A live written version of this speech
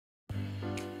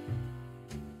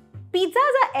Pizzas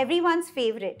are everyone's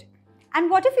favorite. And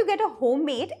what if you get a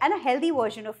homemade and a healthy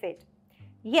version of it?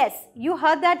 Yes, you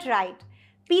heard that right.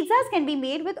 Pizzas can be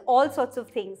made with all sorts of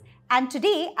things. And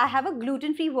today I have a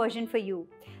gluten-free version for you.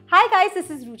 Hi guys, this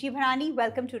is Ruchi.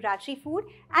 Welcome to Rajshri Food.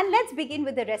 And let's begin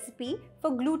with the recipe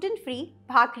for gluten-free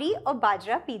Bhakri or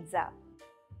Bajra Pizza.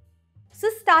 So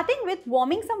starting with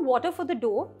warming some water for the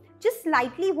dough, just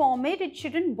slightly warm it, it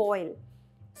shouldn't boil.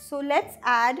 So let's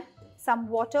add some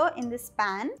water in this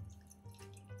pan.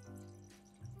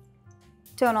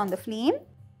 Turn on the flame.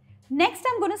 Next,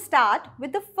 I'm going to start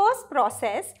with the first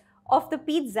process of the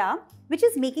pizza, which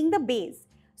is making the base.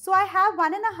 So I have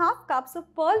 1.5 cups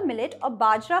of pearl millet or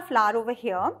bajra flour over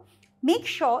here. Make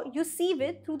sure you sieve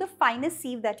it through the finest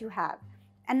sieve that you have.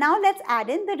 And now let's add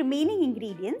in the remaining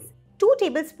ingredients. 2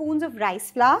 tablespoons of rice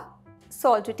flour,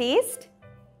 salt to taste,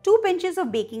 2 pinches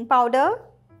of baking powder,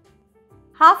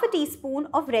 half a teaspoon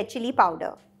of red chilli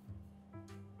powder.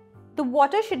 The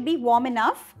water should be warm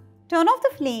enough. Turn off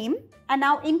the flame, and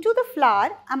now into the flour,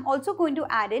 I'm also going to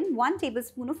add in 1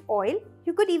 tablespoon of oil.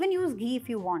 You could even use ghee if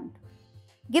you want.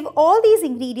 Give all these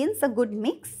ingredients a good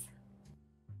mix.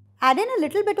 Add in a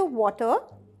little bit of water.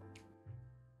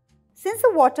 Since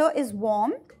the water is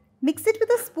warm, mix it with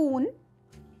a spoon.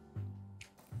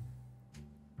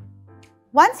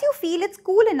 Once you feel it's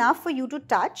cool enough for you to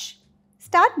touch,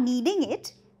 start kneading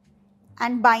it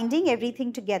and binding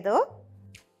everything together.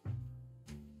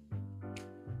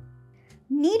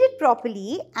 Knead it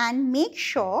properly and make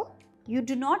sure you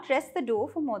do not rest the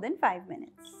dough for more than 5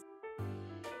 minutes.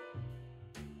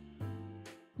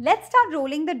 Let's start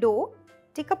rolling the dough.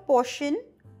 Take a portion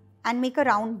and make a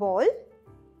round ball.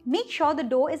 Make sure the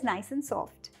dough is nice and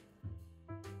soft.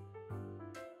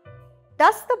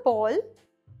 Dust the ball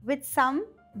with some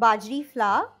bajri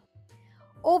flour.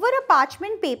 Over a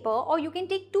parchment paper, or you can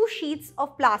take 2 sheets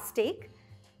of plastic,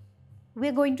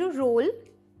 we're going to roll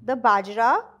the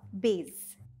bajra base.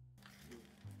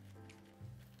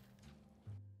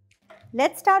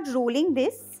 Let's start rolling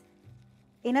this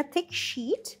in a thick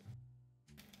sheet.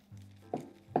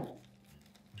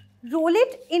 Roll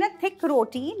it in a thick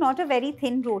roti, not a very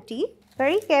thin roti.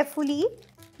 Very carefully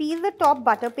peel the top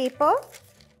butter paper.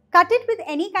 Cut it with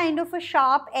any kind of a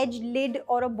sharp edged lid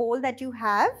or a bowl that you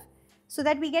have so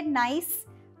that we get nice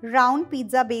round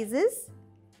pizza bases.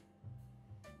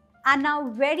 And now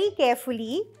very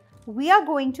carefully, we are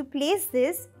going to place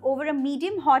this over a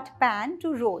medium hot pan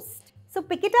to roast. So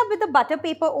pick it up with the butter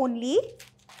paper only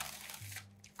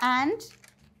and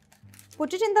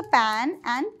put it in the pan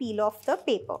and peel off the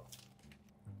paper.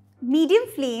 Medium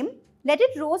flame, let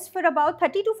it roast for about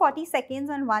 30 to 40 seconds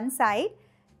on one side.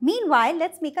 Meanwhile,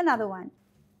 let's make another one.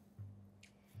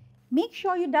 Make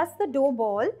sure you dust the dough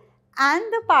ball and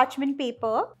the parchment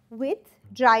paper with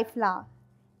dry flour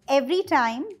every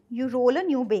time you roll a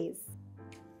new base.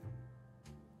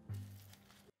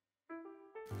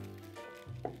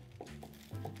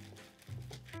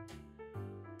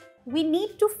 We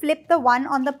need to flip the one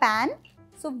on the pan,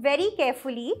 so very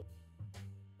carefully.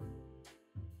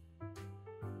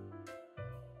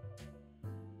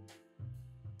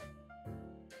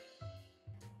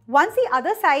 Once the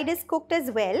other side is cooked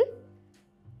as well,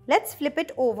 let's flip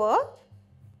it over.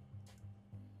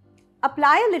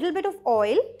 Apply a little bit of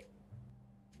oil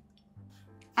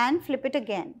and flip it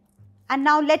again. And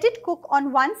now let it cook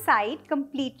on one side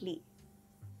completely.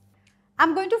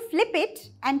 I'm going to flip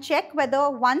it and check whether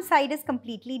one side is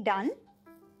completely done.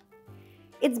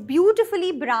 It's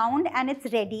beautifully browned and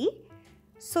it's ready.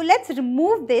 So let's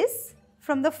remove this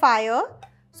from the fire.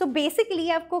 So basically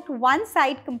I've cooked one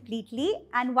side completely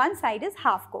and one side is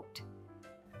half cooked.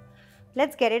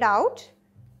 Let's get it out.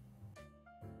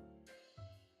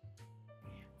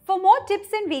 For more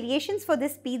tips and variations for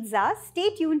this pizza,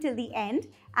 stay tuned till the end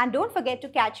and don't forget to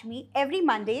catch me every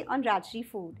Monday on Rajshri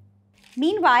Food.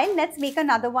 Meanwhile, let's make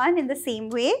another one in the same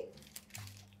way.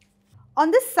 On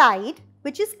the side,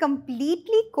 which is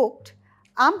completely cooked,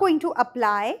 I'm going to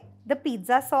apply the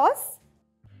pizza sauce.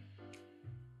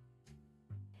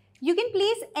 You can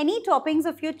place any toppings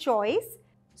of your choice.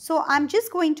 So I'm just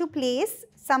going to place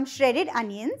some shredded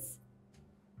onions,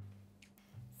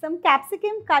 some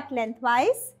capsicum cut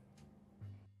lengthwise.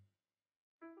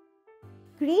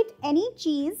 Grate any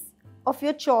cheese of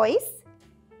your choice.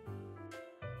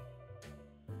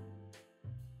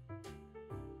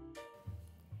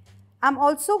 I'm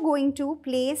also going to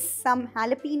place some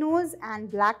jalapenos and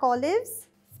black olives.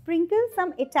 Sprinkle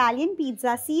some Italian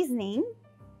pizza seasoning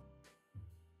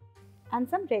and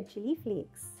some red chili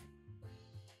flakes.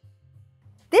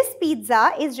 This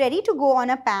pizza is ready to go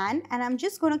on a pan and I'm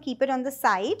just going to keep it on the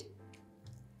side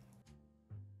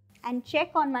and check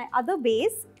on my other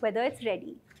base whether it's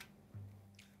ready.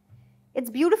 It's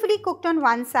beautifully cooked on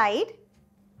one side.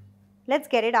 Let's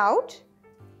get it out.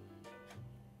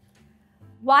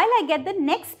 While I get the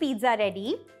next pizza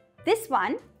ready, this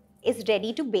one is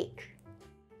ready to bake.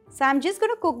 So I'm just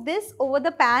going to cook this over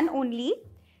the pan only.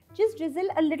 Just drizzle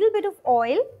a little bit of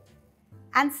oil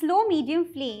and slow medium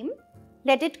flame.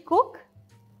 Let it cook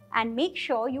and make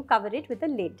sure you cover it with a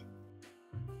lid.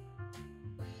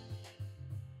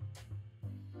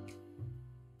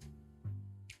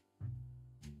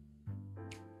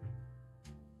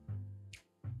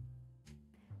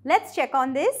 Let's check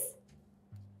on this.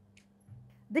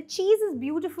 The cheese is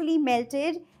beautifully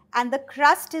melted and the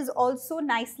crust is also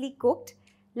nicely cooked.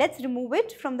 Let's remove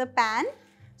it from the pan.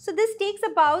 So this takes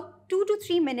about 2 to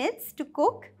 3 minutes to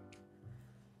cook.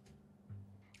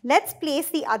 Let's place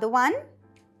the other one.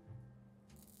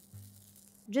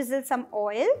 Drizzle some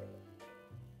oil.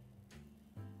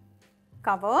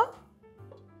 Cover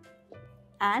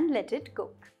and let it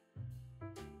cook.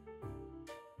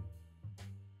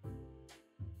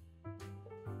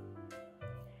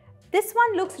 This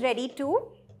one looks ready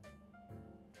too.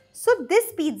 So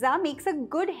this pizza makes a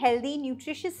good, healthy,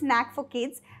 nutritious snack for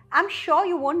kids. I'm sure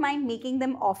you won't mind making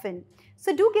them often.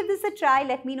 So do give this a try.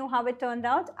 Let me know how it turned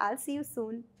out. I'll see you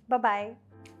soon. Bye-bye.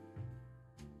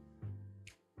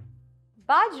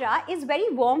 Bajra is very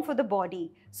warm for the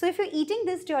body. So if you're eating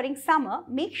this during summer,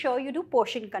 make sure you do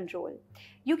portion control.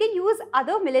 You can use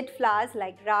other millet flours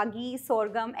like ragi,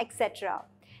 sorghum, etc.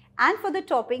 And for the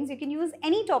toppings, you can use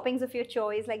any toppings of your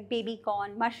choice like baby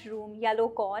corn, mushroom, yellow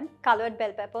corn, colored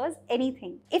bell peppers,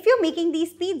 anything. If you're making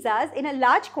these pizzas in a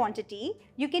large quantity,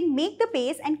 you can make the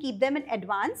base and keep them in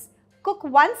advance. Cook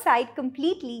one side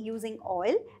completely using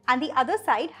oil and the other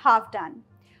side half done.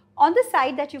 On the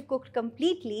side that you've cooked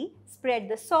completely, spread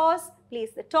the sauce,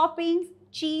 place the toppings,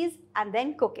 cheese and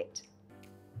then cook it.